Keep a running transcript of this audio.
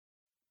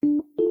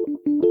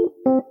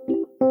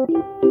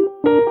Hello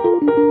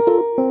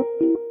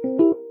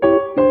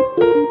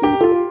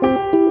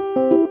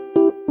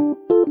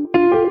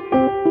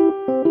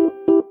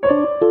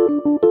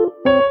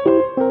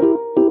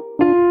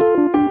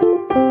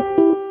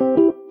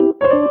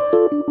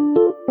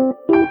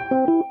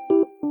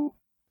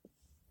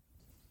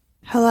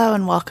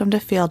and welcome to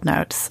Field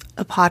Notes,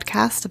 a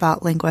podcast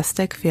about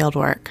linguistic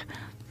fieldwork.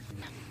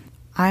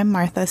 I'm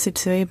Martha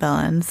Tsutsui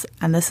Billins,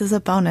 and this is a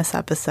bonus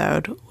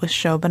episode with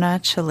Shobhana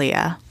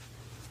Chelliah.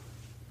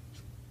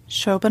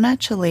 Shobhana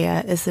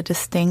Chelliah is a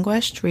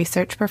distinguished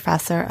research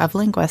professor of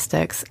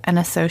linguistics and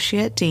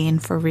associate dean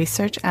for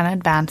research and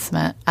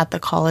advancement at the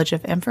College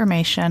of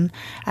Information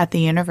at the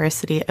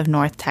University of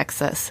North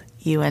Texas,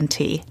 UNT.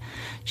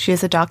 She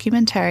is a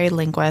documentary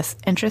linguist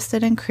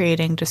interested in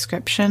creating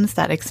descriptions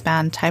that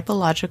expand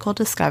typological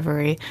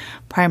discovery,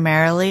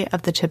 primarily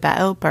of the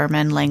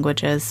Tibeto-Burman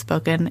languages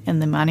spoken in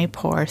the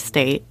Manipur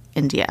state,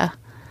 India.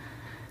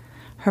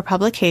 Her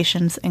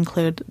publications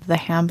include the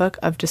Handbook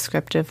of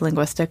Descriptive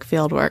Linguistic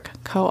Fieldwork,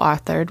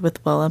 co-authored with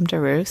Willem de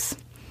Roos,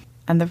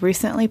 and the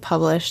recently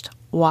published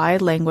Why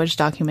Language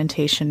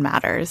Documentation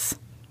Matters.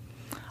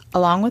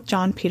 Along with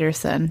John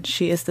Peterson,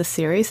 she is the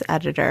series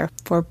editor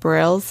for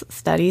Brill's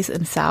Studies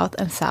in South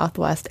and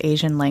Southwest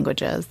Asian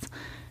Languages.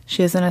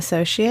 She is an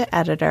associate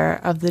editor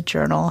of the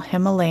journal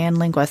Himalayan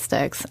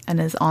Linguistics and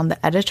is on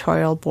the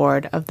editorial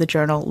board of the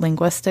journal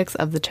Linguistics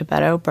of the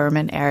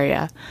Tibeto-Burman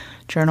Area,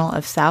 Journal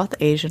of South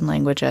Asian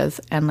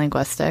Languages and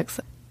Linguistics,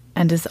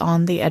 and is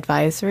on the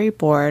advisory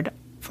board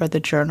for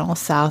the journal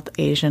South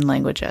Asian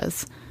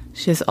Languages.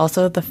 She is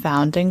also the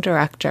founding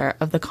director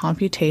of the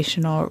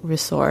computational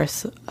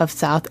resource of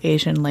South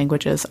Asian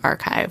Languages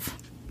Archive.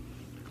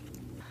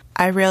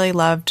 I really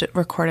loved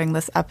recording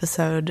this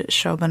episode.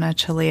 Shobhana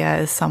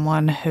Chelliah is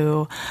someone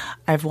who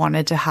I've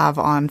wanted to have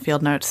on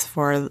Field Notes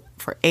for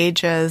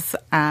ages,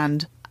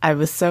 and I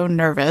was so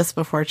nervous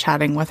before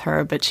chatting with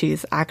her, but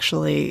she's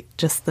actually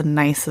just the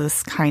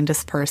nicest,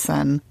 kindest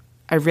person.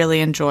 I really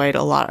enjoyed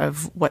a lot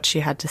of what she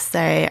had to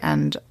say,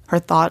 and her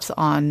thoughts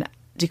on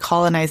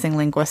decolonizing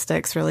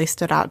linguistics really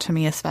stood out to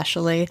me,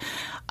 especially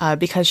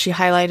because she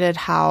highlighted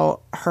how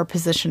her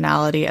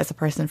positionality as a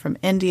person from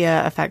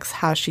India affects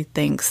how she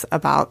thinks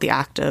about the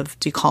act of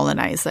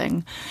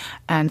decolonizing.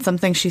 And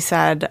something she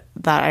said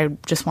that I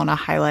just want to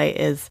highlight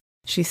is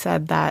she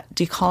said that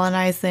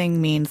decolonizing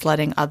means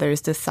letting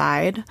others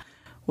decide,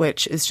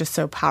 which is just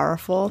so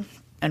powerful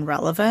and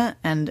relevant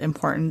and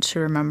important to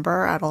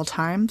remember at all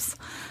times.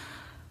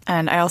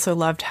 And I also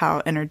loved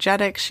how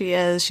energetic she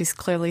is. She's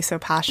clearly so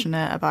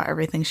passionate about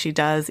everything she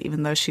does,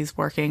 even though she's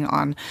working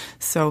on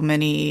so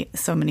many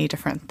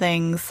different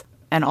things.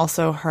 And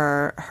also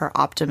her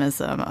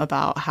optimism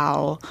about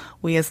how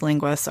we as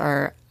linguists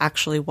are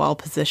actually well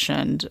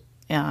positioned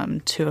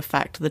to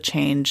affect the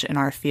change in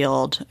our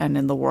field and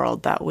in the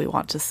world that we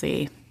want to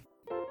see.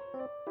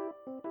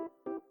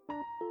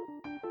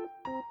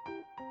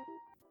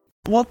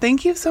 Well,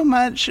 thank you so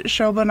much,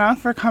 Shobhana,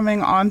 for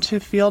coming on to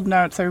Field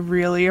Notes. I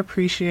really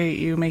appreciate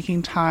you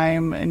making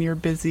time in your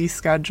busy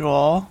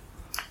schedule.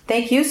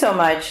 Thank you so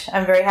much.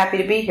 I'm very happy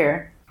to be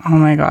here. Oh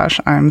my gosh,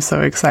 I'm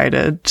so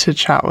excited to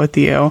chat with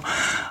you.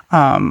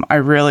 I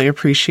really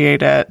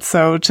appreciate it.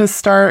 So to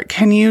start,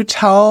 can you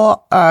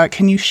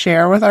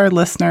share with our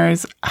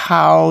listeners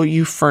how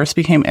you first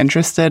became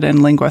interested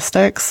in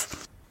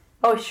linguistics?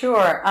 Oh,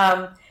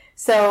 sure.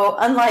 So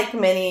unlike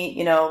many,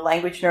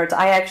 language nerds,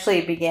 I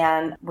actually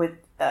began with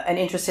an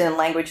interest in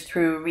language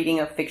through reading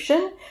of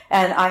fiction.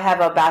 And I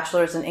have a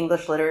bachelor's in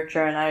English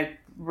literature, and I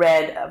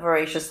read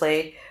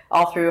voraciously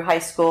all through high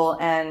school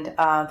and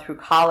through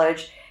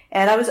college.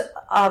 And I was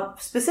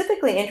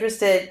specifically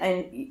interested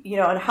in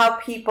how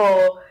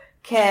people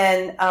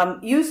can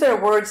use their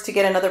words to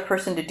get another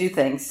person to do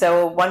things.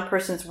 So one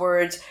person's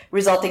words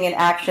resulting in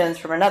actions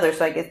from another.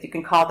 So I guess you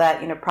can call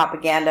that,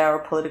 propaganda or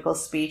political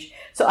speech.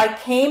 So I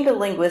came to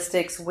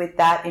linguistics with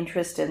that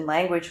interest in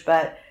language,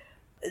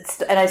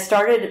 and I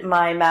started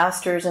my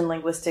master's in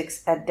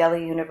linguistics at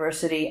Delhi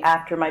University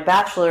after my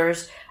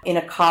bachelor's in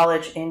a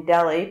college in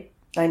Delhi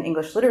in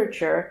English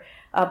literature.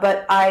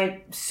 But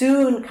I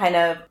soon kind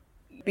of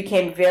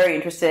became very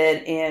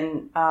interested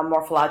in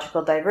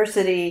morphological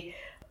diversity,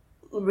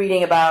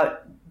 reading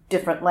about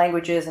different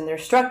languages and their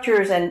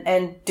structures,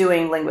 and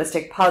doing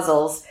linguistic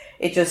puzzles.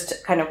 It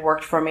just kind of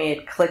worked for me.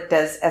 It clicked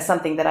as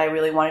something that I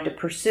really wanted to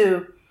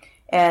pursue.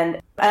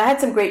 And I had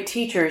some great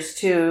teachers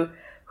too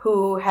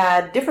who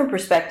had different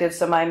perspectives.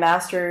 So my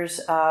master's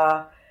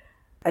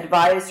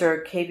advisor,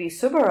 K.V.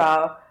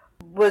 Subbarao,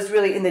 was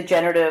really in the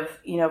generative,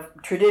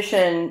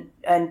 tradition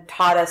and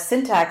taught us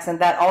syntax, and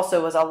that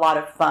also was a lot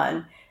of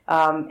fun.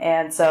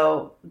 And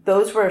so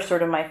those were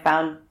sort of my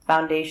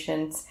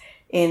foundations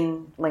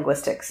in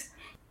linguistics.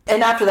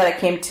 And after that, I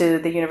came to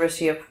the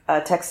University of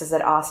Texas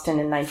at Austin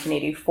in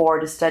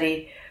 1984 to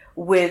study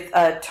with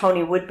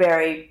Tony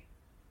Woodbury,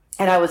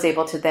 and I was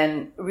able to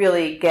then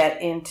really get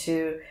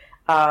into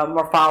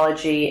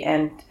morphology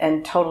and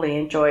totally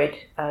enjoyed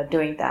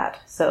doing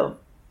that. So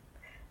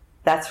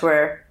that's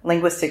where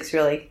linguistics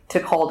really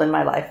took hold in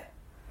my life.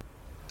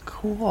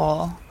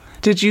 Cool.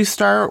 Did you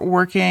start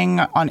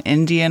working on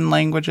Indian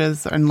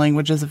languages and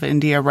languages of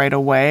India right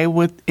away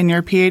in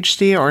your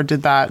PhD, or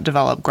did that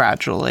develop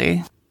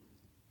gradually?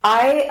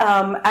 I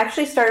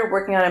actually started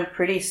working on them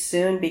pretty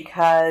soon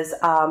because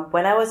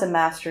when I was a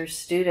master's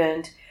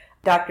student,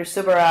 Dr.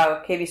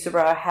 Subbarao, KV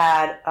Subbarao,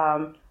 had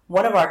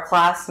one of our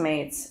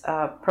classmates,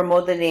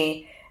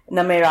 Pramodini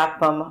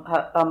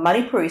Namerakpam, a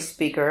Manipuri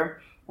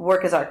speaker,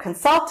 work as our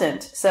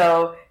consultant.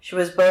 So she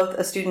was both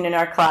a student in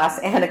our class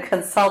and a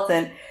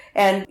consultant.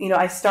 And,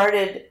 I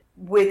started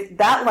with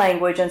that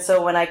language. And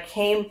so when I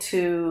came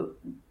to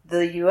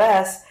the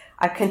U.S.,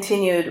 I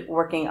continued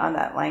working on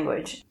that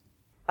language.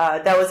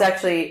 That was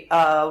actually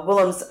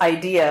Willem's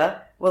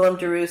idea. Willem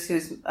Deroos,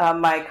 who's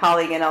my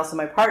colleague and also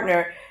my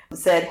partner,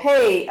 said,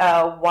 hey,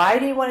 why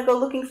do you want to go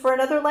looking for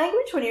another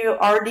language when you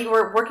already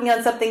were working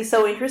on something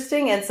so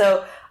interesting? And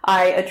so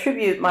I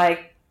attribute my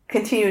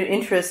continued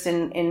interest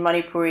in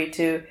Manipuri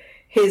to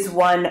his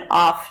one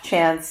off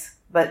chance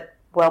but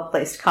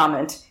well-placed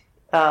comment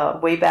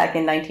way back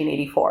in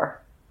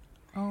 1984.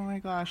 Oh my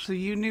gosh. So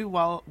you knew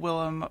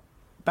Willem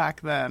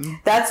back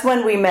then? That's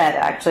when we met,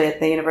 actually, at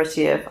the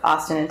University of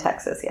Austin in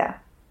Texas, yeah.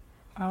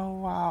 Oh,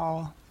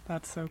 wow.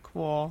 That's so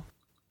cool.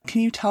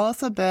 Can you tell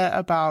us a bit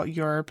about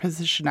your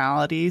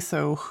positionality,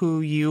 so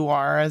who you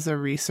are as a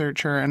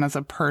researcher and as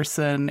a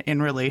person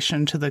in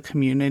relation to the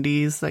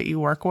communities that you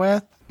work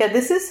with? Yeah,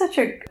 this is such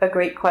a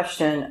great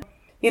question.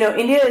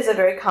 India is a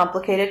very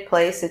complicated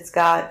place. It's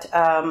got,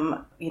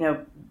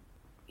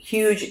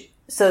 huge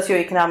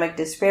socioeconomic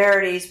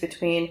disparities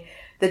between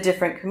the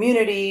different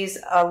communities,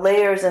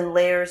 layers and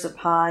layers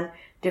upon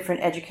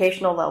different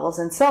educational levels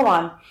and so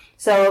on.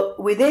 So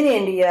within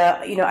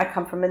India, I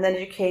come from an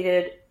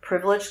educated,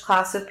 privileged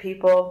class of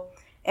people,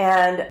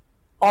 and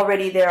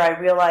already there I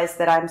realized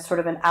that I'm sort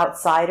of an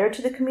outsider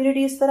to the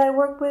communities that I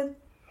work with.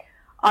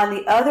 On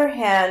the other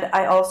hand,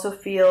 I also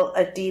feel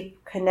a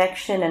deep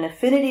connection and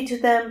affinity to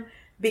them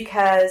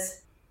because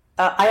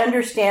I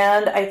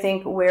understand, I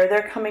think, where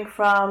they're coming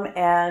from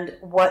and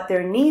what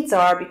their needs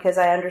are, because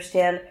I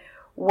understand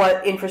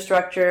what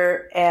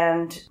infrastructure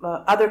and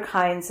other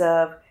kinds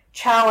of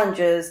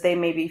challenges they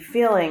may be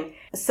feeling.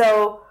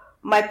 So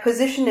my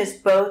position is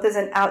both as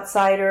an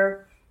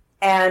outsider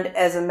and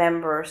as a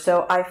member.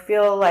 So I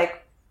feel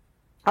like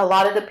a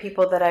lot of the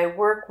people that I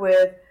work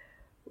with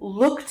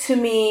look to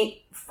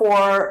me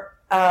for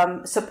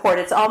support.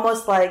 It's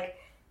almost like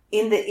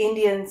in the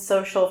Indian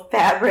social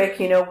fabric,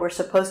 we're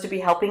supposed to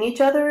be helping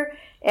each other,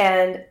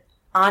 and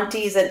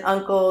aunties and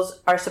uncles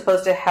are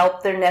supposed to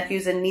help their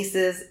nephews and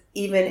nieces,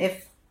 even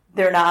if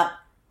they're not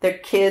their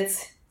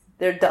kids,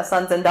 their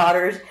sons and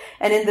daughters.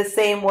 And in the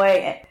same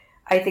way,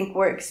 I think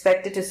we're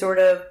expected to sort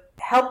of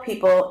help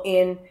people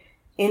in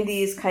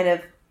these kind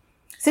of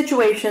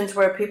situations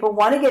where people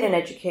want to get an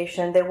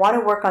education, they want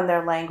to work on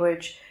their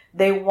language,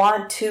 they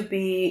want to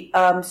be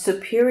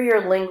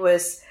superior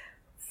linguists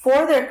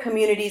for their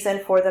communities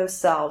and for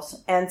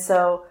themselves. And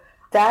so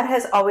that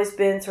has always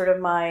been sort of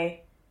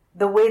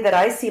the way that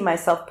I see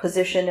myself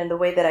positioned, and the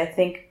way that I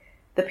think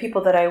the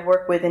people that I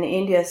work with in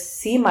India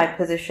see my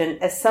position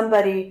as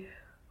somebody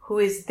who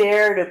is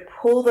there to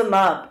pull them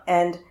up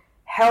and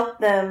help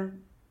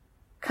them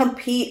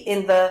compete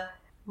in the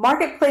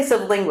marketplace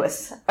of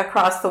linguists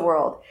across the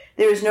world.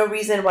 There is no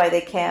reason why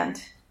they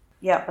can't,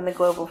 in the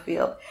global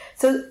field.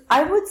 So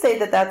I would say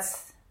that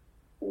that's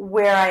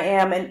where I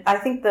am. And I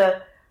think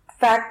the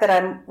fact that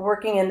I'm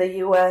working in the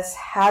U.S.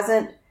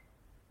 hasn't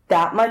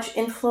that much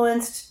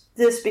influenced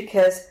this,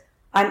 because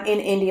I'm in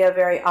India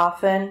very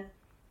often,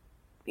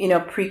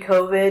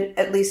 pre-COVID,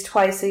 at least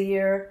twice a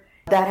year.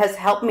 That has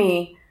helped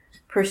me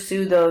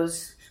pursue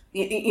those,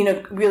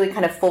 really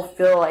kind of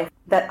fulfill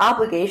that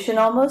obligation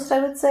almost, I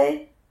would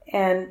say,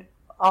 and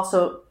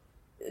also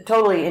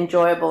totally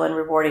enjoyable and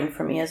rewarding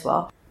for me as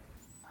well.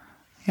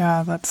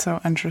 Yeah, that's so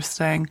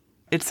interesting.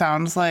 It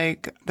sounds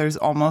like there's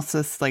almost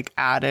this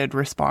added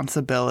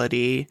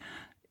responsibility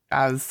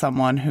as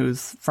someone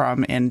who's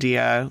from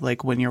India,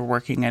 when you're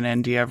working in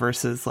India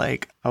versus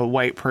a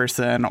white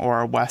person or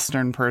a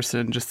Western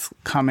person just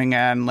coming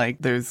in,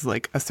 there's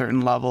a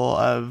certain level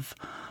of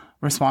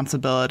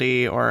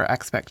responsibility or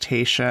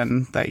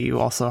expectation that you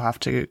also have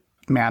to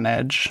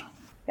manage.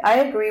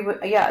 I agree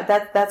with,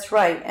 that's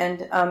right.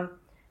 And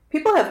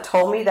people have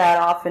told me that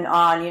off and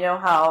on,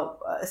 how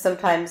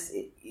sometimes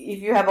if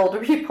you have older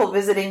people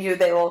visiting you,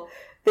 they will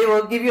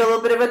give you a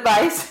little bit of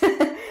advice.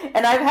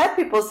 And I've had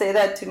people say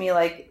that to me,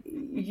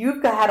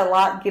 you've had a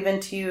lot given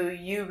to you.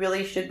 You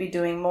really should be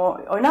doing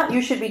more, or not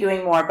you should be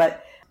doing more,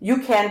 but you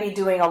can be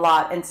doing a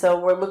lot. And so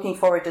we're looking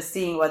forward to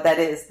seeing what that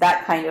is,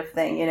 that kind of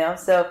thing,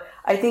 So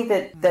I think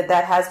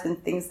that has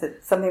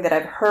been something that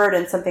I've heard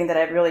and something that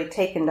I've really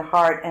taken to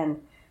heart.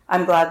 And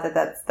I'm glad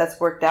that that's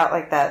worked out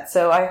like that.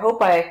 So I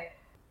hope I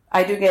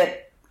do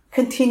get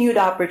continued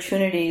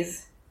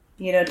opportunities,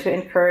 to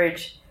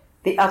encourage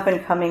the up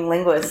and coming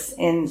linguists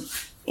in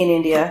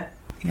India.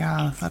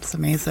 Yeah, that's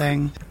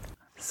amazing.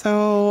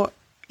 So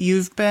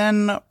You've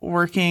been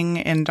working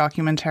in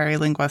documentary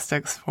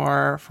linguistics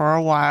for a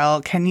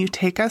while. Can you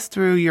take us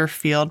through your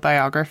field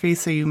biography?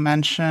 So you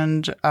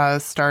mentioned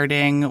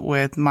starting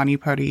with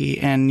Manipuri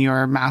in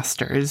your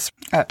master's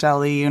at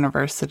Delhi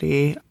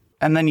University,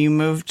 and then you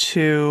moved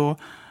to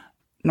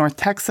North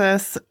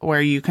Texas,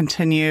 where you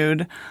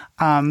continued.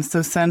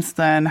 So since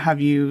then,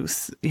 have you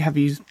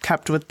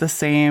kept with the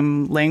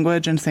same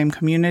language and same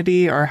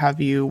community, or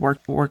have you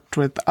worked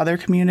with other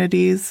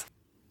communities?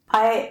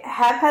 I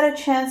have had a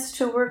chance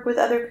to work with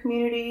other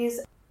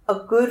communities. A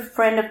good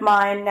friend of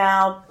mine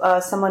now,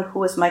 someone who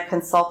was my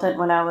consultant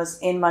when I was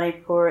in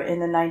Manipur in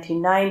the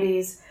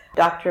 1990s,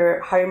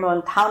 Dr.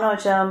 Harimon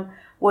Taunojam,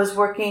 was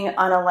working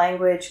on a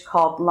language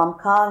called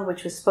Lamkang,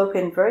 which was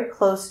spoken very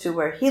close to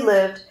where he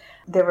lived.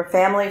 There were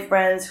family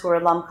friends who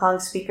were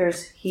Lamkang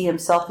speakers. He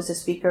himself is a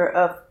speaker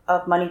of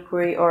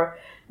Manipuri or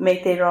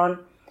Meiteiron.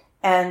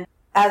 And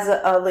as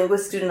a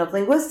linguist student of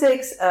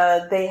linguistics,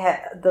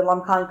 the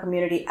Lamkang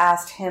community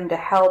asked him to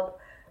help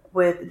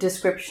with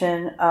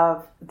description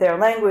of their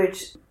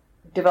language,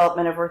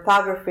 development of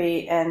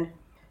orthography, and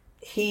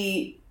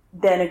he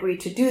then agreed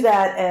to do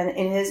that. And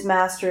in his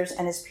master's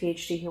and his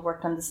PhD, he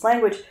worked on this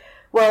language.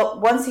 Well,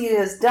 once he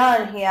is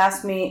done, he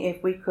asked me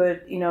if we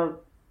could,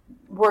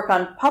 work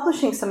on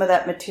publishing some of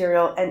that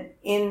material. And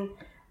in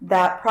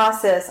that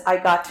process, I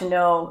got to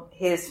know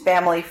his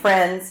family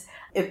friends,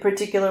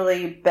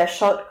 particularly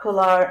Beshot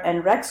Kular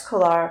and Rex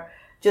Kular,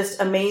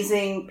 just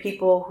amazing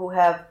people who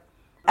have,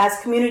 as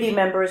community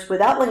members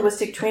without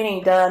linguistic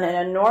training, done an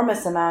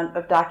enormous amount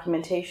of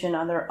documentation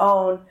on their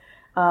own,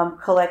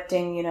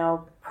 collecting,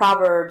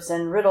 proverbs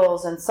and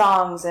riddles and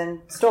songs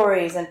and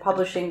stories and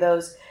publishing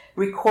those,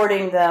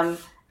 recording them,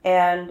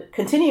 and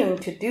continuing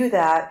to do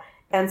that.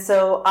 And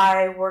so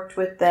I worked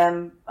with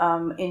them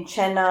in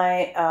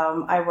Chennai.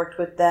 I worked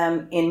with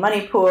them in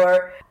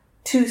Manipur.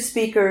 2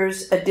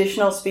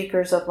 additional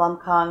speakers of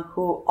Lamkang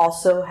who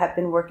also have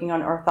been working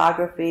on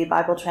orthography,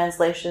 Bible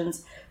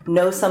translations,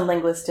 know some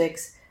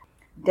linguistics.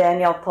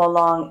 Daniel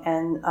Tolong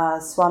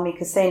and Swami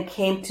Kasain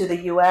came to the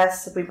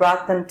U.S. We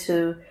brought them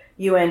to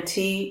UNT,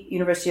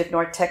 University of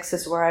North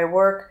Texas, where I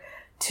work,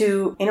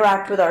 to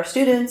interact with our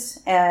students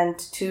and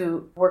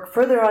to work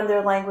further on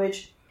their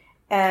language.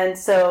 And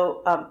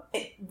so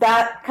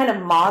that kind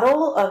of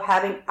model of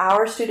having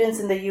our students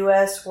in the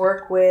U.S.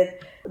 work with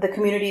the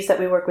communities that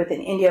we work with in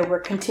India,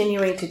 we're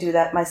continuing to do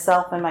that.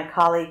 Myself and my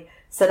colleague,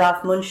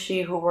 Sadaf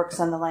Munshi, who works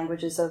on the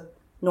languages of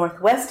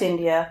Northwest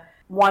India,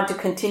 want to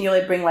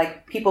continually bring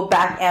people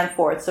back and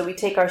forth. So we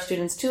take our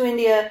students to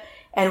India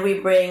and we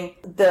bring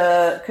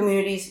the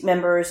communities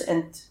members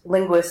and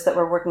linguists that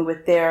we're working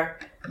with there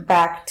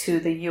back to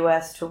the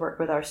U.S. to work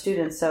with our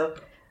students. So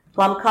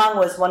Lamkang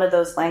was one of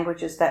those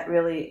languages that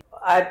really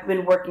I've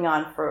been working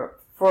on for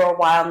a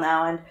while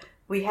now. And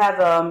we have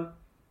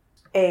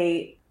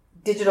a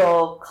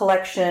digital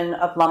collection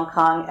of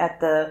Lamkang at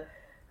the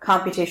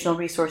Computational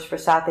Resource for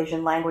South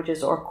Asian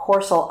Languages, or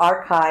Corsal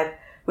Archive,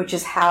 which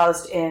is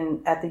housed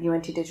at the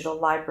UNT Digital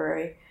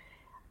Library.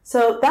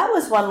 So that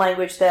was one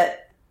language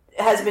that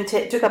has been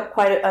took up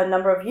quite a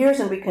number of years,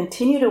 and we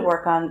continue to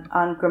work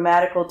on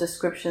grammatical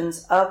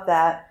descriptions of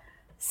that.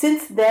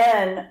 Since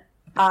then,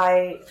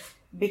 I've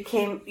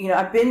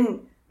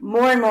been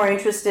more and more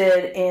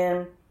interested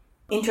in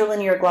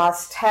interlinear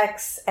gloss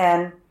texts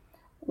and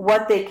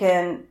what they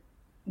can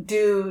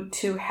do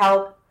to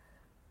help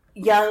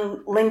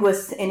young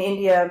linguists in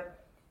India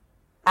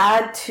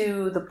add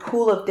to the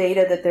pool of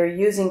data that they're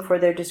using for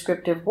their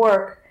descriptive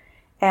work,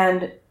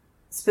 and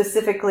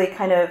specifically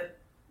kind of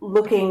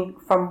looking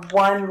from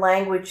one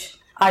language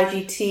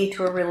IGT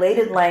to a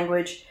related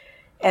language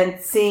and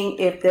seeing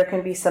if there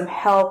can be some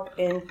help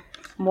in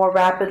more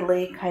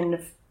rapidly kind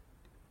of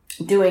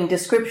doing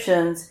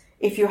descriptions.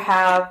 If you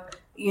have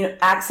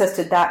access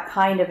to that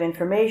kind of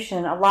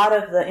information, a lot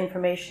of the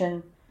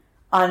information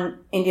on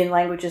Indian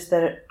languages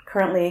that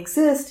currently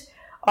exist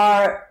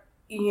are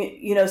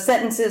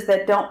sentences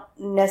that don't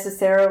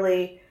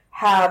necessarily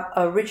have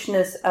a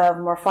richness of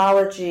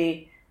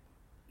morphology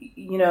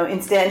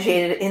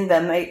instantiated in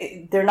them.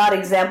 They're not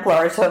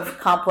exemplars of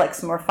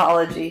complex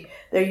morphology.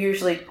 They're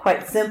usually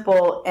quite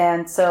simple,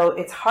 and so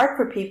it's hard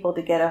for people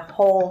to get a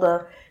hold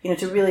of,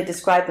 to really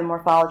describe the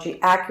morphology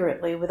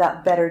accurately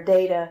without better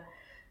data.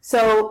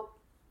 So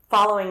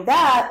following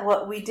that,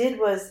 what we did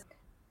was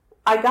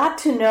I got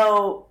to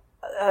know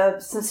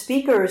some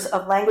speakers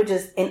of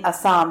languages in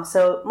Assam.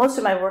 So most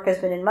of my work has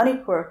been in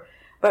Manipur,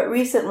 but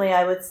recently,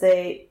 I would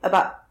say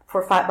about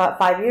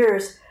 5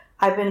 years,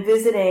 I've been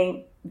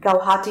visiting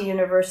Gauhati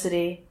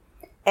University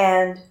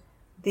and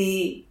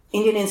the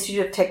Indian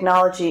Institute of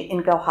Technology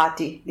in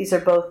Gauhati. These are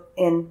both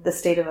in the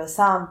state of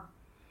Assam.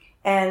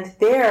 And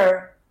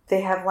there,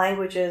 they have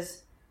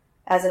languages,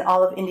 as in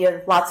all of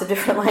India, lots of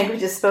different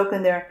languages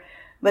spoken there,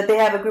 but they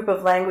have a group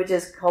of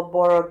languages called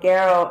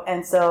Boro-Garo,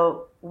 and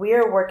so we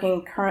are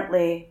working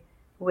currently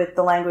with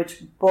the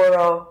language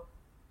Boro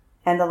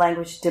and the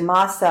language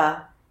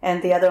Dimasa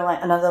and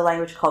another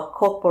language called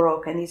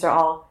Kokborok, and these are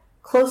all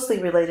closely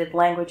related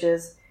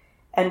languages,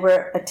 and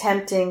we're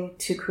attempting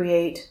to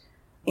create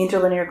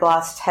interlinear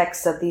gloss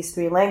texts of these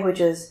three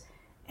languages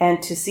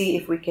and to see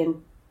if we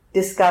can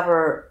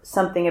discover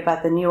something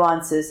about the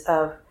nuances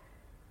of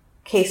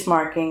case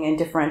marking and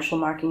differential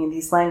marking in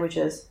these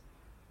languages.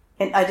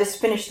 And I just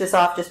finished this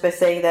off just by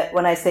saying that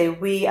when I say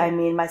we, I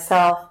mean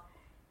myself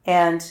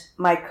and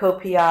my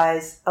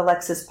co-PIs,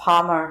 Alexis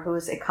Palmer, who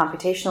is a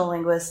computational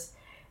linguist,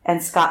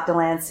 and Scott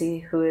Delancey,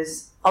 who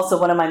is also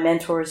one of my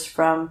mentors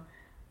from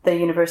the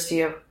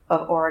University of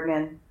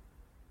Oregon,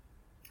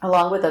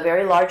 along with a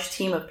very large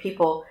team of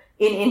people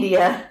in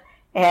India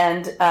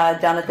and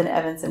Jonathan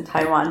Evans in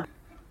Taiwan.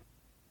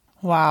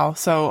 Wow.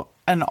 So,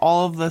 and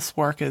all of this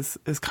work is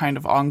kind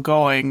of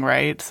ongoing,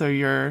 right? So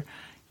you're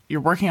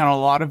working on a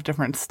lot of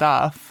different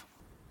stuff.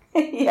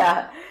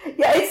 Yeah,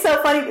 it's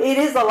so funny. It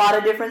is a lot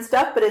of different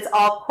stuff, but it's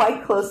all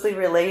quite closely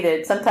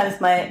related.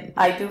 Sometimes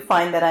I do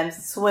find that I'm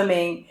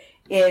swimming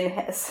in,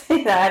 I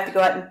have to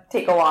go out and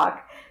take a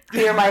walk,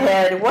 clear my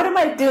head. What am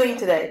I doing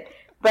today?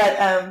 But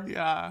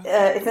I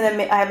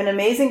have an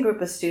amazing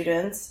group of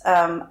students.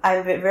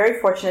 I'm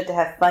very fortunate to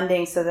have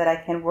funding so that I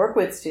can work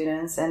with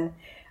students, and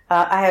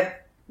I have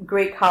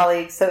great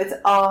colleagues. So it's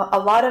a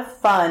lot of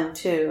fun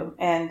too.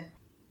 And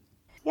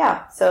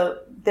yeah, so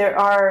there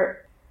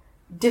are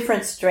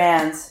different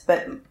strands,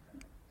 but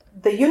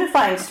the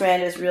unifying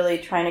strand is really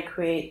trying to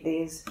create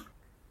these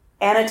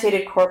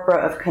annotated corpora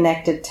of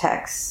connected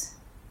texts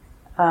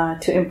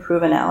to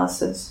improve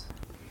analysis.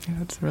 Yeah,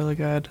 that's really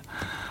good.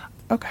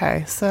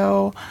 Okay,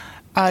 so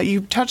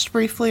you touched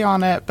briefly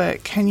on it,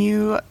 but can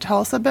you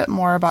tell us a bit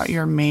more about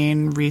your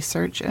main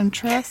research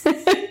interests?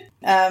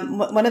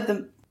 One of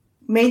the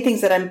main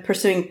things that I'm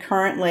pursuing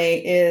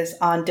currently is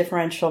on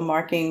differential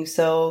marking.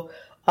 So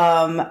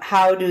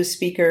how do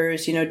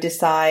speakers,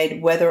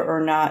 decide whether or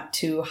not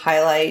to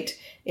highlight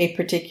a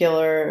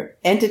particular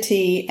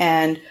entity,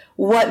 and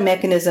what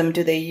mechanism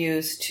do they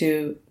use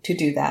to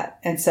do that?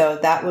 And so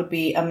that would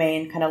be a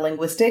main kind of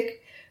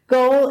linguistic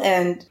goal,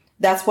 and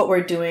that's what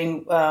we're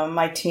doing.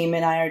 My team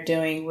and I are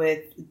doing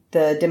with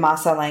the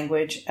Dimasa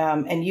language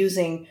and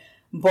using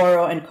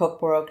Boro and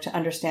Kokborok to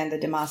understand the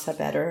Dimasa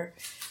better.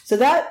 So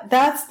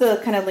that's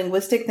the kind of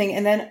linguistic thing.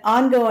 And then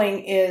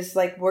ongoing is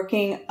like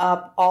working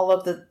up all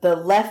of the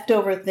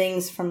leftover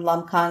things from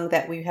Lamkang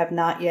that we have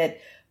not yet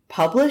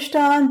published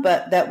on,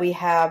 but that we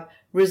have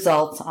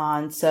results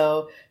on.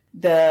 So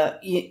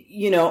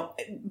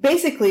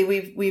basically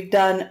we've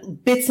done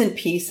bits and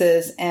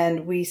pieces,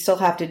 and we still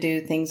have to do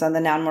things on the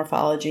noun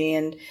morphology,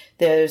 and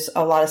there's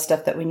a lot of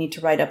stuff that we need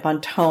to write up on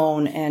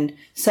tone and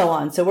so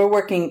on. So we're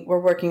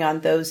working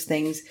on those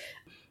things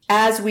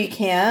as we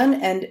can.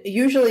 And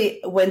usually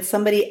when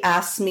somebody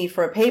asks me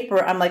for a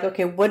paper, I'm like,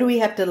 okay, what do we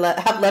have to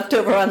have left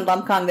over on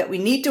Lamkang that we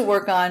need to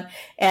work on?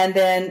 And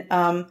then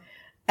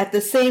at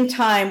the same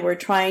time, we're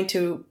trying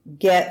to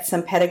get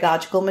some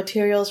pedagogical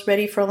materials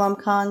ready for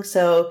Lamkang.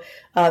 So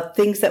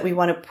things that we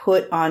want to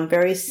put on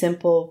very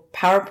simple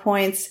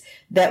PowerPoints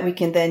that we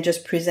can then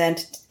just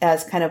present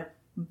as kind of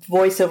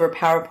voiceover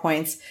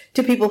PowerPoints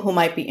to people who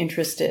might be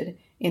interested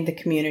in the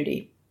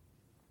community.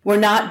 We're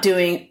not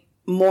doing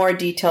more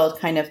detailed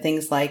kind of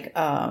things like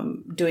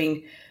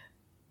doing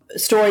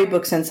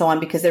storybooks and so on,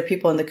 because there are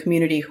people in the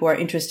community who are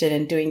interested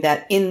in doing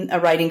that in a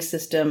writing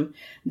system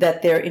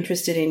that they're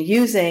interested in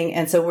using.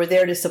 And so we're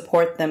there to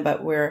support them,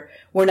 but we're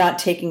not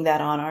taking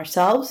that on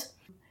ourselves.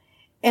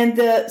 And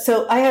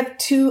so I have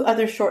two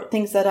other short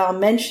things that I'll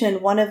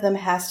mention. One of them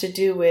has to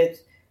do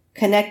with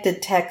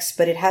connected texts,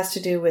 but it has to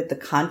do with the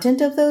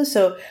content of those.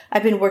 So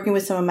I've been working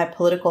with some of my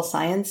political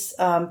science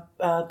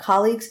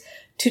colleagues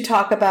to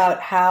talk about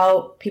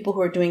how people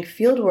who are doing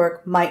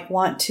fieldwork might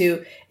want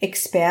to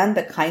expand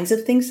the kinds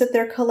of things that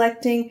they're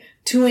collecting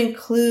to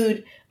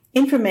include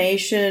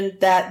information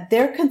that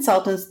their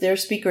consultants, their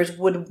speakers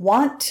would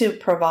want to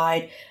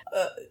provide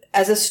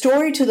as a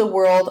story to the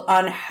world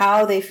on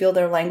how they feel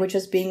their language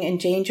is being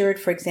endangered.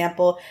 For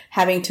example,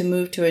 having to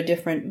move to a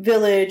different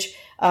village,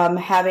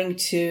 having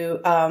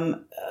to,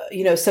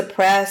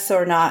 suppress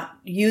or not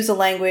use a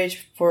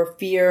language for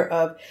fear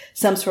of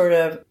some sort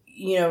of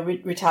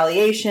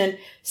retaliation.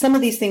 Some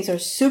of these things are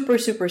super,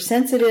 super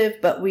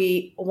sensitive, but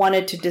we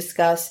wanted to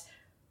discuss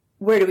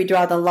where do we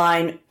draw the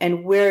line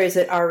and where is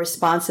it our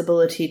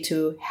responsibility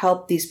to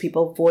help these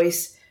people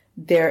voice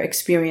their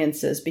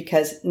experiences,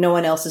 because no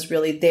one else is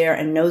really there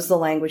and knows the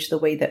language the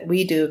way that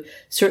we do.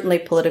 Certainly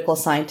political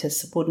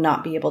scientists would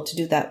not be able to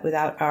do that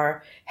without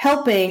our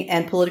helping,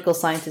 and political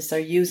scientists are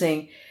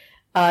using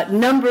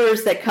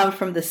numbers that come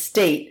from the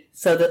state,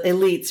 so the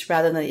elites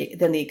rather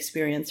than the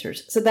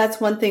experiencers. So that's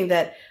one thing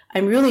that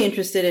I'm really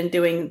interested in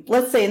doing,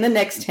 let's say in the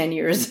next 10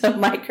 years of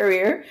my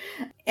career.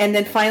 And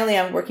then finally,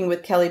 I'm working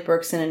with Kelly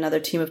Burks and another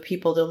team of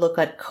people to look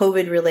at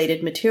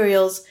COVID-related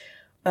materials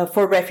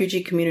for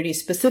refugee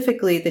communities,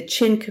 specifically the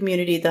Chin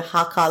community, the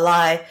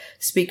Hakalai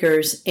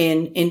speakers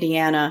in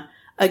Indiana,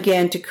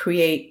 again, to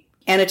create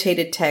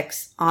annotated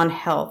texts on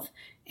health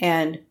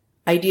and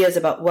ideas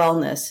about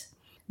wellness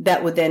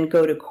that would then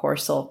go to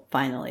Coursel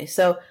finally.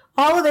 So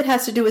all of it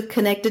has to do with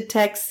connected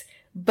texts,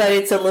 but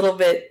it's a little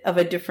bit of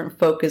a different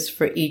focus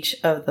for each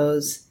of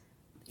those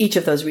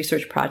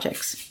research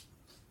projects.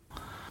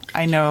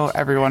 I know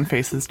everyone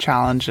faces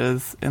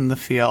challenges in the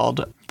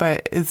field,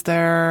 but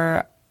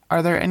are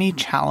there any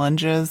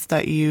challenges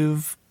that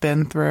you've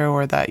been through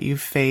or that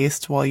you've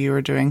faced while you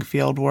were doing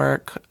field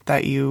work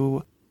that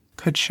you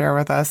could share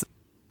with us?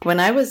 When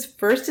I was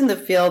first in the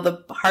field,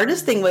 the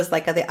hardest thing was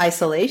like the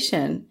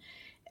isolation.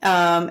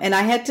 And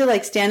I had to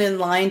like stand in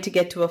line to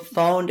get to a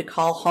phone to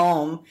call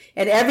home,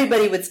 and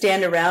everybody would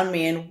stand around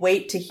me and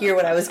wait to hear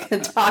what I was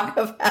going to talk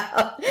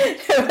about.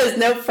 There was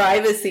no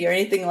privacy or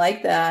anything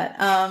like that.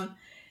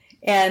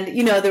 And,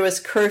 there was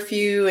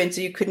curfew, and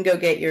so you couldn't go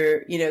get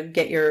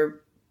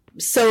your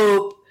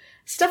soap.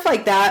 Stuff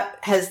like that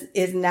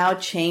is now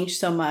changed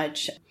so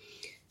much.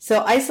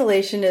 So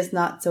isolation is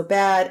not so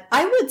bad.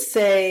 I would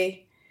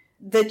say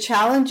the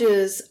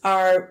challenges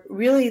are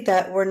really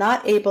that we're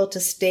not able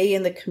to stay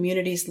in the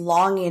communities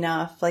long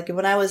enough. Like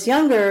when I was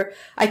younger,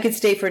 I could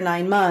stay for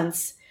 9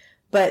 months,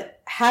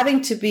 but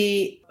having to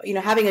be,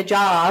 having a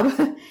job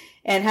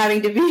and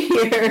having to be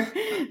here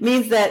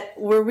means that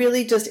we're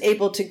really just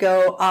able to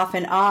go off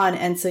and on.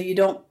 And so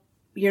you're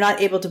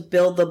not able to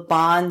build the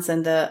bonds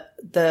and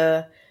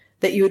that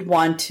you would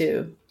want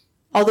to.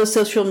 Although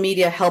social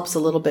media helps a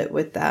little bit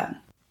with that.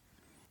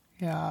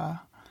 Yeah.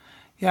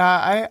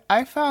 Yeah,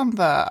 I found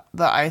the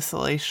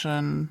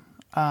isolation,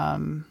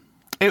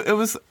 it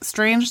was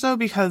strange though,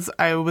 because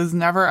I was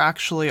never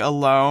actually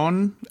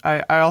alone.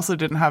 I also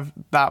didn't have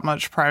that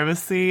much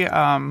privacy.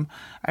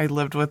 I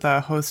lived with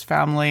a host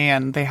family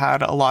and they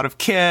had a lot of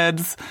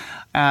kids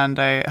and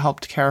I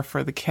helped care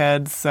for the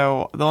kids.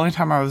 So the only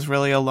time I was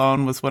really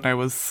alone was when I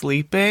was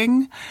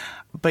sleeping.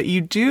 But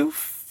you do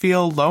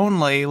feel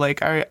lonely.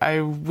 Like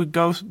I would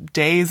go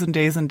days and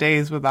days and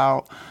days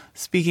without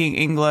speaking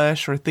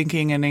English or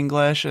thinking in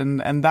English,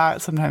 and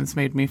that sometimes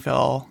made me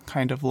feel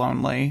kind of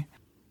lonely.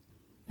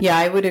 Yeah,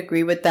 I would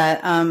agree with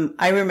that.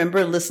 I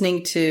remember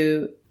listening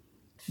to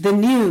the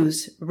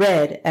news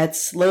read at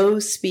slow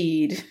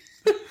speed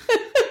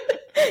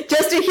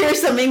just to hear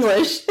some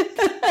English.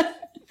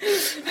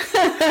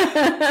 Oh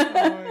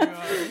my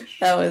gosh.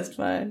 That was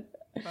fun.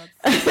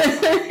 That's so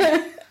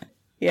funny.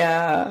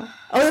 Yeah.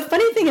 Oh, the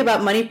funny thing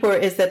about Manipur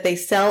is that they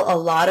sell a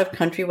lot of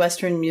country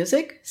western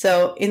music.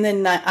 So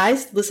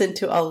I listened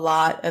to a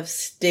lot of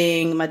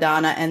Sting,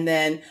 Madonna, and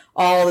then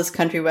all this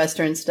country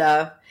western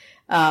stuff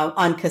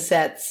on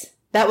cassettes.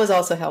 That was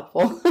also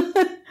helpful.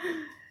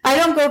 I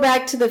don't go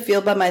back to the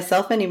field by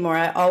myself anymore.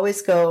 I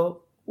always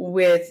go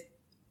with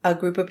a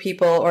group of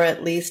people, or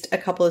at least a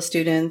couple of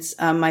students.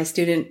 My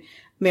student,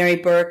 Mary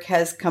Burke,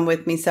 has come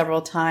with me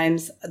several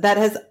times. That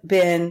has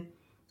been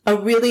a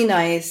really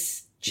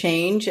nice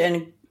change,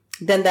 and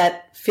then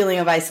that feeling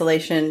of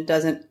isolation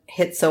doesn't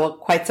hit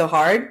quite so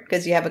hard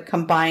because you have a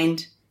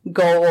combined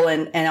goal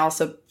and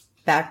also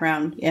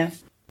background. Yeah.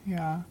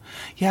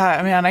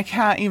 I mean, I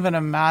can't even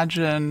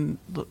imagine,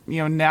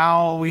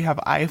 now we have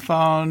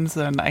iPhones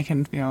and I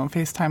can,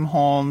 FaceTime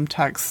home,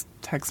 text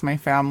my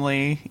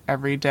family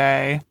every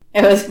day.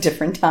 It was a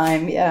different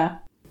time. Yeah.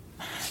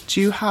 Do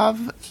you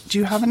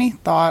have any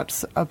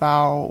thoughts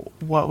about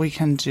what we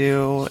can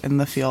do in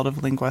the field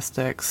of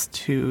linguistics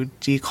to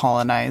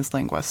decolonize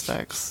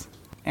linguistics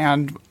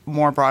and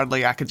more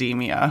broadly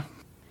academia?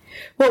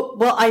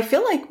 Well, I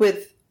feel like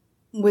with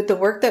the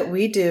work that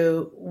we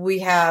do, we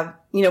have,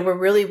 we're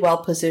really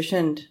well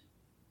positioned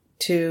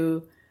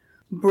to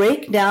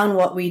break down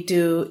what we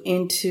do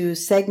into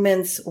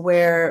segments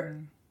where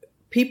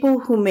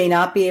people who may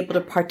not be able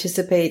to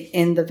participate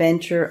in the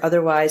venture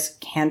otherwise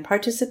can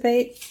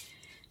participate.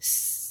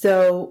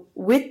 So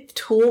with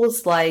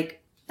tools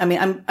like, I'm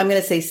going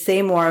to say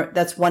Say More,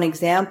 that's one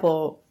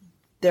example.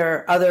 There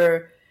are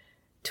other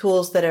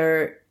tools that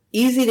are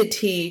easy to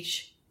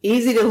teach,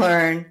 easy to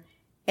learn,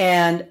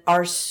 and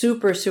are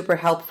super, super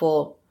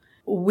helpful.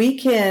 We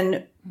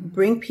can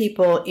bring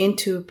people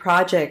into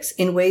projects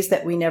in ways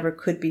that we never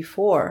could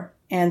before.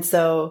 And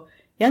so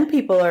young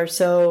people are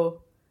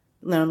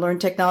learn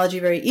technology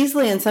very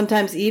easily. And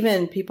sometimes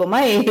even people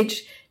my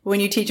age, when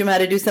you teach them how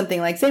to do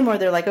something like Say More,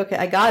 they're like, okay,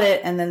 I got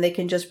it. And then they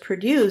can just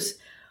produce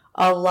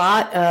a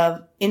lot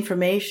of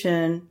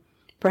information,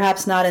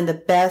 perhaps not in the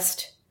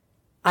best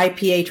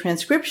IPA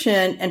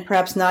transcription and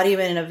perhaps not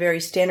even in a very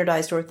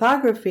standardized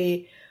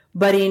orthography,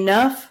 but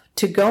enough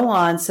to go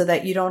on so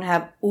that you don't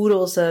have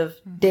oodles of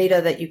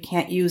data that you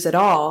can't use at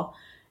all.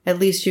 At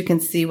least you can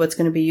see what's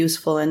going to be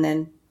useful and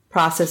then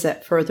process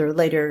it further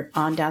later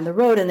on down the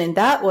road. And in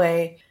that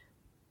way,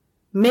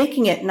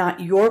 making it not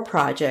your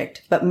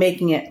project, but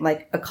making it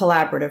like a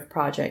collaborative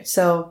project.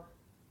 So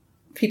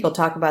people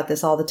talk about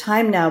this all the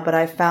time now, but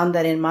I found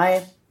that in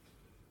my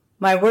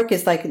work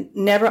is like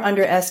never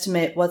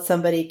underestimate what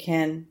somebody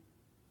can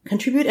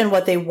contribute and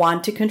what they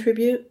want to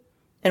contribute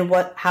and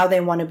how they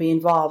want to be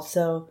involved.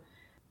 So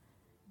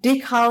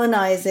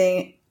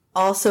decolonizing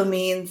also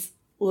means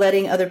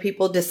letting other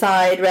people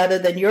decide rather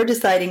than you're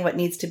deciding what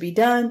needs to be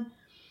done.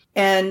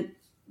 And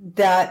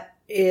that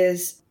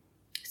is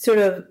sort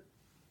of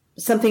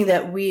something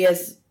that we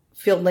as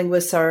field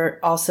linguists are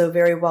also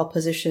very well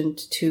positioned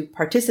to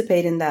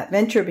participate in that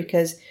venture,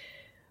 because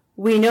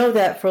we know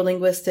that for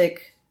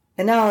linguistic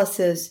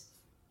analysis,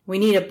 we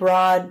need a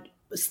broad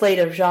slate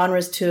of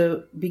genres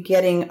to be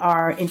getting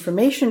our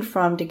information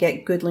from to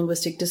get good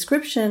linguistic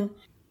description.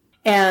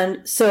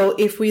 And so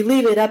if we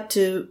leave it up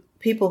to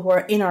people who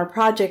are in our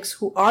projects,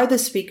 who are the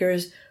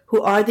speakers,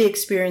 who are the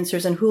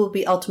experiencers, and who will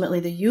be ultimately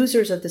the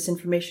users of this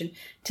information,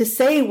 to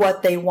say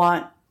what they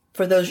want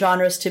for those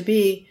genres to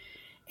be,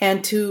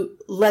 and to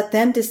let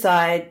them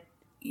decide,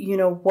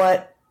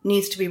 what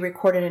needs to be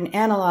recorded and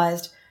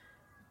analyzed,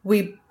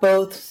 we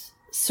both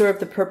serve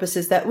the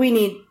purposes that we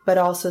need, but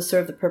also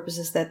serve the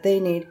purposes that they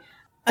need.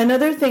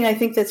 Another thing I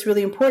think that's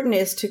really important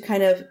is to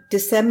kind of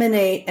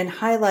disseminate and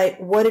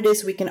highlight what it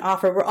is we can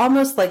offer. We're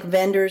almost like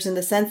vendors in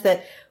the sense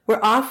that we're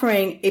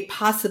offering a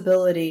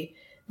possibility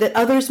that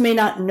others may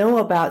not know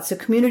about. So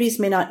communities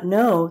may not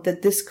know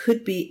that this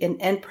could be an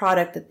end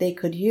product that they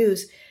could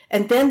use.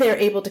 And then they're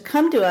able to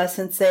come to us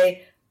and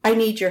say, I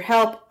need your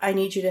help. I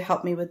need you to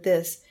help me with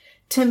this.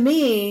 To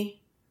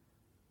me,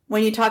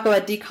 when you talk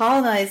about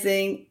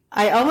decolonizing,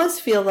 I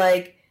almost feel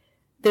like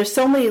there's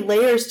so many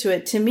layers to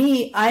it. To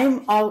me,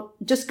 I'm all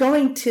just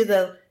going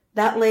to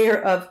that layer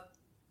of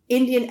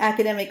Indian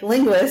academic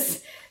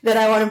linguists that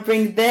I want to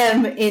bring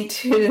them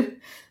into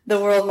the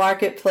world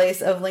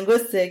marketplace of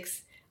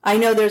linguistics. I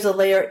know there's a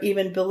layer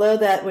even below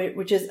that,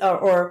 which is,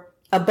 or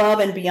above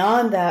and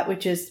beyond that,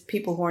 which is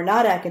people who are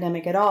not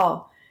academic at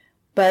all.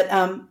 But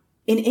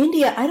in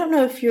India, I don't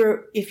know if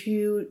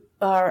you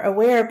are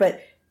aware,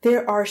 but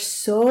there are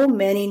so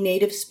many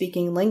native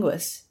speaking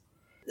linguists.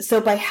 So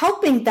by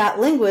helping that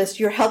linguist,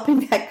 you're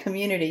helping that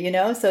community,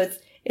 So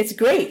it's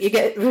great. You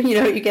get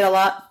a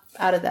lot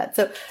out of that.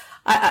 So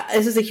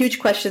this is a huge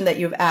question that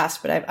you've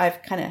asked, but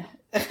I've kind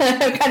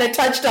of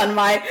touched on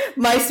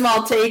my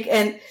small take.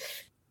 And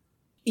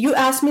you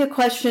asked me a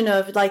question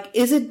of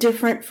is it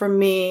different for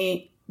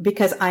me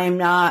because I am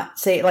not,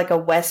 say, like a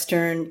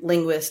Western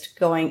linguist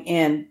going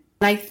in?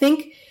 And I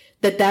think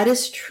that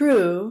is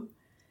true,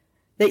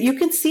 that you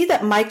can see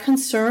that my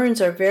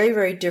concerns are very,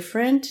 very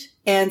different.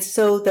 And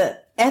so the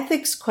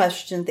ethics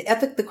question,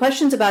 the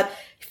questions about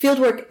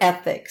fieldwork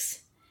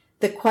ethics,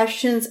 the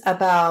questions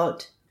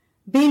about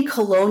being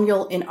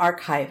colonial in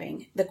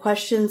archiving, the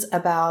questions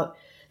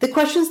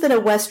that a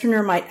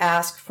Westerner might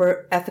ask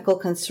for ethical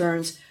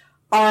concerns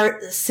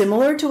are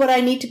similar to what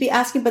I need to be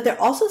asking, but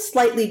they're also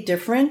slightly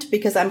different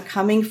because I'm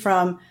coming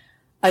from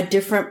a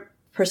different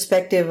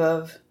perspective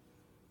of,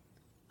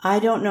 I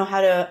don't know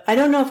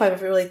if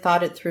I've really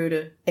thought it through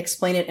to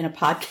explain it in a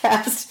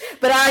podcast,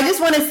 but I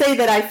just want to say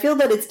that I feel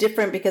that it's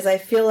different because I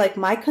feel like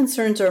my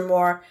concerns are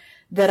more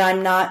that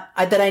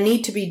I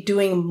need to be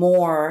doing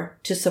more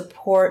to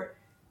support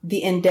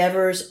the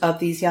endeavors of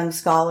these young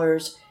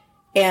scholars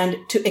and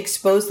to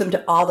expose them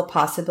to all the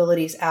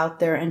possibilities out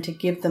there and to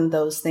give them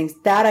those things.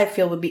 That I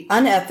feel would be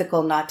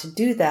unethical not to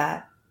do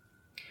that,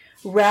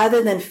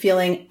 rather than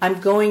feeling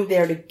I'm going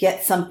there to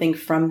get something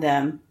from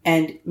them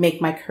and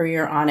make my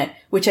career on it,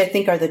 which I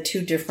think are the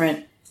two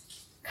different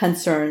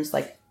concerns.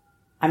 Like,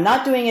 I'm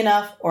not doing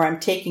enough or I'm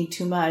taking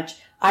too much.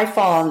 I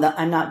fall on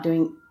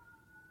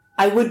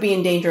I would be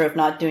in danger of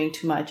not doing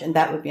too much, and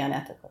that would be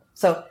unethical.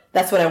 So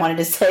that's what I wanted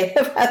to say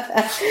about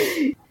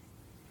that.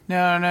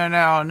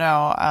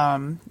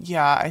 No.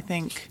 Yeah, I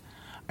think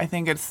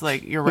it's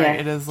like, you're right.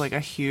 Yeah. It is like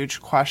a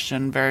huge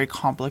question, very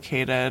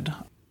complicated,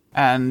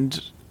 and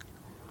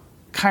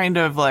kind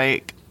of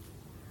like,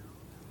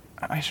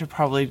 I should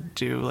probably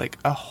do like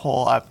a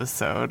whole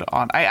episode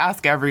on, I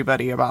ask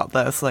everybody about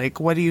this, like,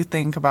 what do you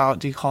think about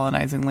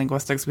decolonizing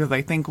linguistics? Because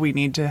I think we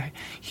need to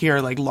hear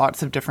like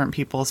lots of different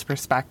people's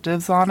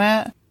perspectives on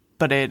it,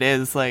 but it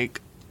is like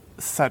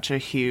such a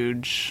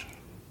huge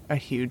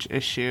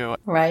issue.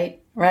 Right.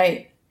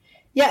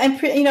 Yeah,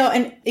 and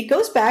and it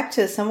goes back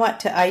to somewhat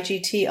to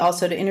IGT,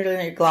 also to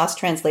interlinear gloss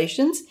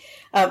translations.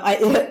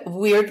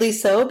 Weirdly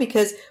so,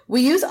 because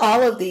we use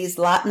all of these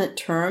Latinate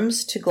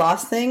terms to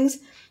gloss things,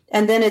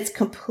 and then it's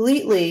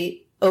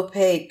completely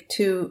opaque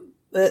to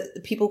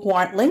people who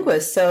aren't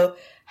linguists. So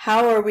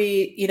how are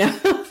we,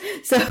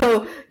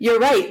 So you're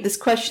right. This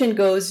question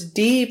goes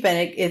deep,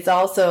 and it's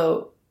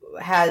also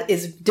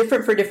is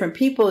different for different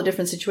people,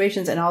 different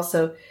situations, and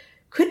also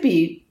could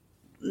be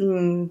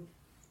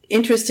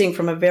interesting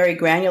from a very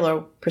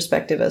granular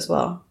perspective as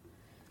well.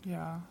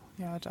 Yeah,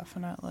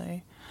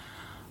 definitely.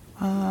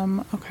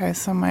 Okay,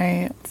 so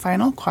my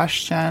final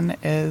question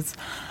is,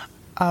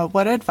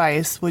 what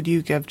advice would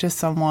you give to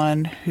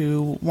someone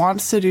who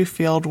wants to do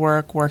field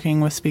work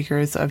working with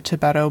speakers of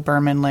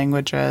Tibeto-Burman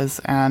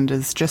languages and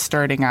is just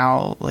starting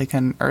out, like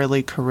an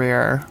early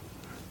career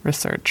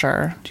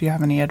researcher? Do you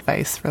have any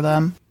advice for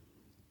them?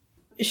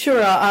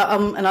 Sure,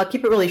 and I'll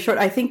keep it really short.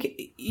 I think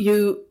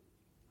you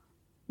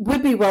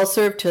would be well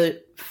served to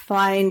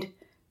find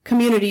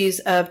communities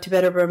of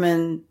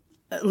Tibeto-Burman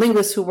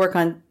linguists who work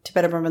on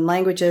Tibeto-Burman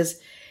languages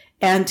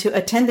and to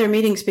attend their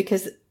meetings,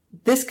 because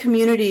this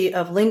community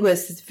of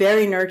linguists is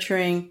very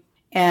nurturing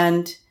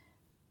and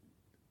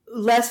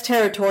less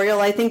territorial,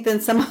 I think, than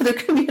some other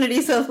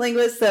communities of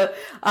linguists. So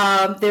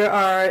there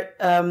are,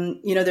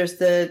 there's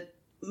the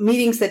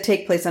meetings that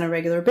take place on a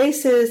regular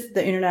basis,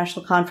 the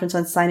International Conference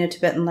on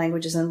Sino-Tibetan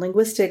Languages and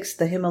Linguistics,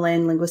 the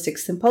Himalayan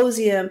Linguistics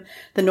Symposium,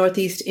 the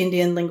Northeast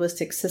Indian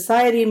Linguistics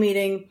Society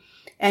meeting.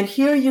 And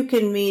here you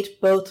can meet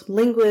both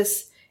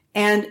linguists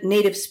and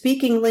native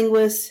speaking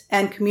linguists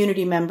and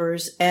community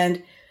members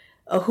and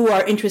who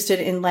are interested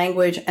in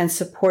language and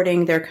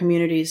supporting their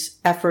community's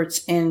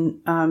efforts in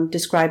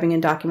describing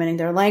and documenting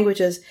their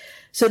languages.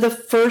 So the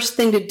first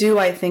thing to do,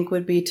 I think,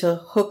 would be to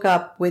hook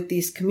up with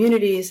these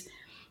communities,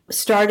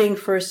 starting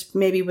first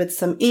maybe with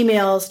some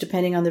emails,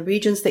 depending on the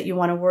regions that you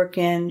want to work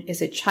in.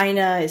 Is it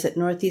China? Is it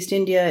Northeast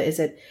India? Is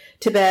it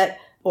Tibet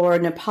or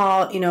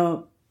Nepal?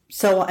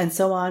 So on and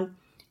so on.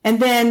 And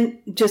then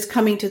just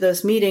coming to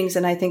those meetings.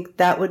 And I think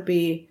that would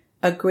be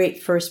a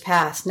great first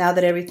pass. Now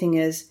that everything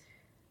is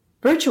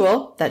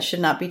virtual, that should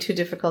not be too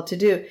difficult to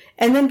do.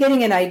 And then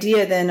getting an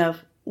idea then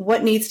of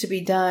what needs to be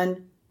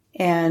done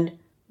and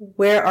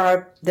where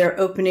are there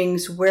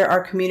openings, where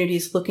are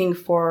communities looking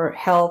for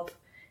help.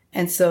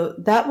 And so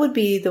that would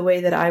be the way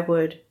that I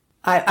would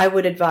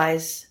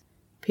advise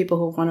people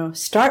who want to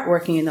start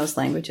working in those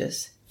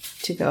languages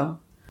to go.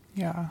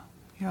 Yeah,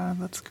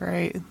 that's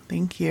great.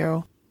 Thank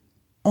you.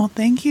 Well,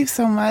 thank you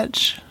so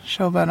much,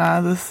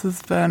 Shobhana. This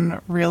has been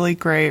really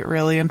great,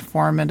 really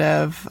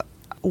informative.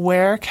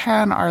 Where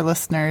can our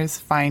listeners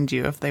find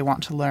you if they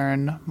want to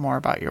learn more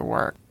about your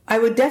work? I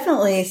would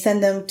definitely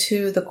send them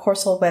to the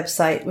Coursol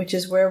website, which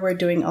is where we're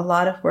doing a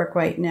lot of work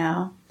right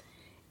now.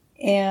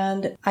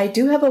 And I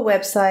do have a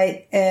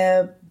website,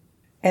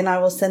 and I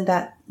will send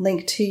that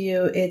link to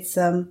you. It's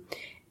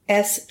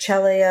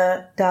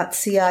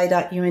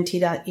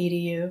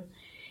schelliah.ci.unt.edu.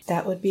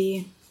 That would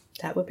be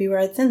where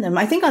I'd send them.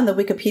 I think on the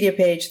Wikipedia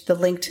page, the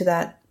link to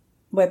that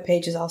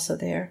webpage is also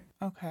there.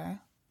 Okay,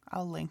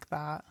 I'll link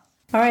that.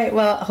 All right.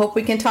 Well, I hope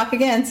we can talk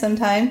again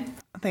sometime.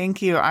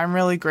 Thank you. I'm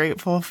really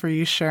grateful for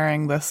you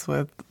sharing this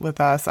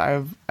with us.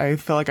 I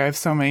feel like I have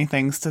so many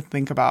things to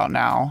think about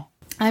now.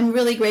 I'm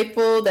really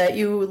grateful that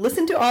you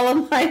listened to all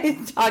of my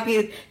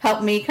talking,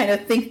 helped me kind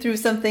of think through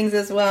some things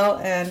as well.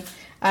 And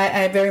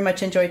I very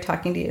much enjoyed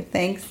talking to you.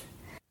 Thanks.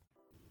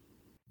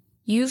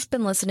 You've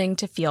been listening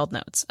to Field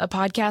Notes, a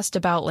podcast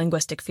about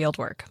linguistic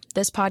fieldwork.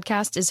 This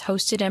podcast is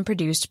hosted and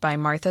produced by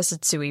Martha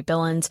Satsui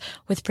Billins,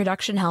 with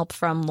production help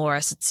from Laura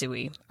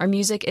Satsui. Our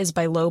music is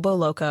by Lobo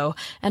Loco,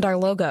 and our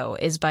logo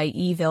is by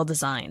Evil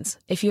Designs.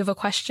 If you have a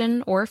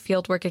question or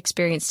fieldwork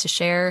experience to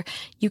share,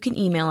 you can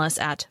email us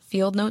at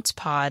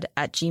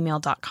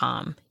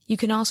fieldnotespod@gmail.com. You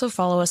can also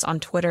follow us on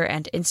Twitter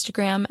and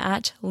Instagram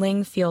at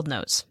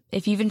LingFieldNotes.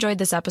 If you've enjoyed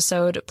this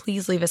episode,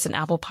 please leave us an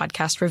Apple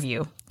Podcast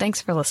review.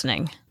 Thanks for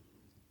listening.